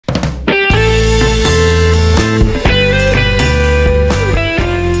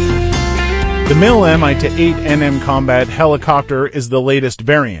Mil Mi-28NM combat helicopter is the latest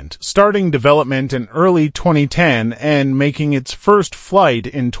variant, starting development in early 2010 and making its first flight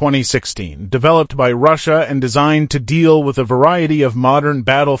in 2016. Developed by Russia and designed to deal with a variety of modern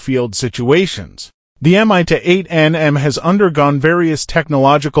battlefield situations, the Mi-28NM has undergone various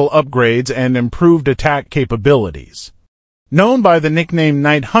technological upgrades and improved attack capabilities. Known by the nickname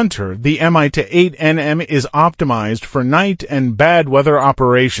Night Hunter, the Mi-28NM is optimized for night and bad weather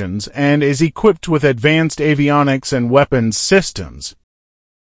operations and is equipped with advanced avionics and weapons systems.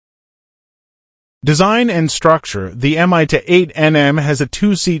 Design and structure: the Mi-28NM has a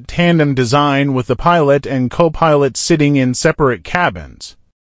two-seat tandem design with the pilot and co-pilot sitting in separate cabins.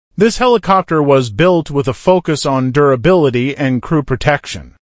 This helicopter was built with a focus on durability and crew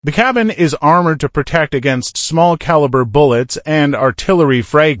protection. The cabin is armored to protect against small-caliber bullets and artillery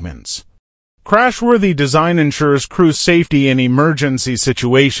fragments. Crashworthy design ensures crew safety in emergency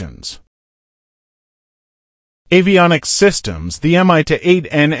situations. Avionics systems: the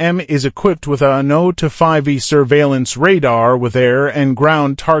Mi-28NM is equipped with a No-to-5E surveillance radar with air and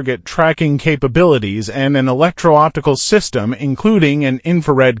ground target tracking capabilities and an electro-optical system including an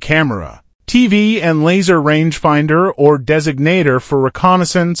infrared camera, TV and laser rangefinder or designator for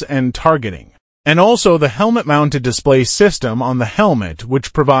reconnaissance and targeting, and also the helmet-mounted display system on the helmet,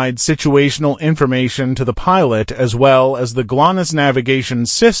 which provides situational information to the pilot, as well as the GLONASS navigation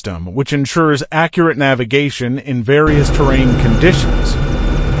system, which ensures accurate navigation in various terrain conditions.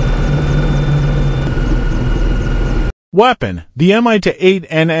 Weapon: the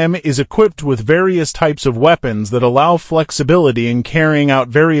Mi-28NM is equipped with various types of weapons that allow flexibility in carrying out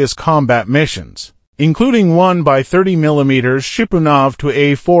various combat missions, including 1x30mm Shipunov to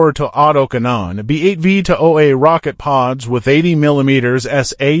A4 to autocannon, B8V to OA rocket pods with 80mm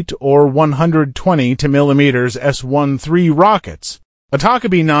S8 or 120mm S13 rockets,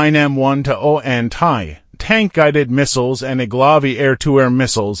 Atakabi 9M1 to O anti tank-guided missiles and Iglavi air-to-air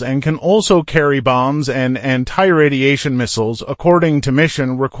missiles, and can also carry bombs and anti-radiation missiles according to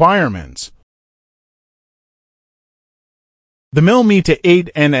mission requirements. The Mil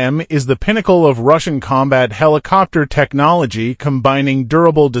Mi-28NM is the pinnacle of Russian combat helicopter technology, combining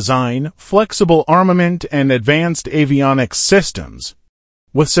durable design, flexible armament, and advanced avionics systems.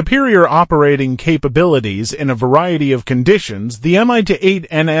 With superior operating capabilities in a variety of conditions, the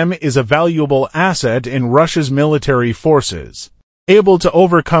Mi-28NM is a valuable asset in Russia's military forces, able to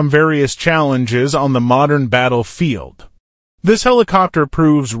overcome various challenges on the modern battlefield. This helicopter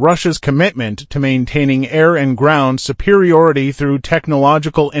proves Russia's commitment to maintaining air and ground superiority through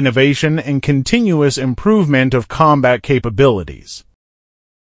technological innovation and continuous improvement of combat capabilities.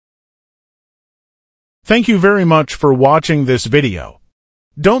 Thank you very much for watching this video.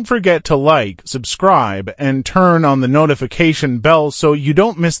 Don't forget to like, subscribe, and turn on the notification bell so you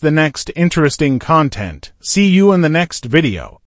don't miss the next interesting content. See you in the next video.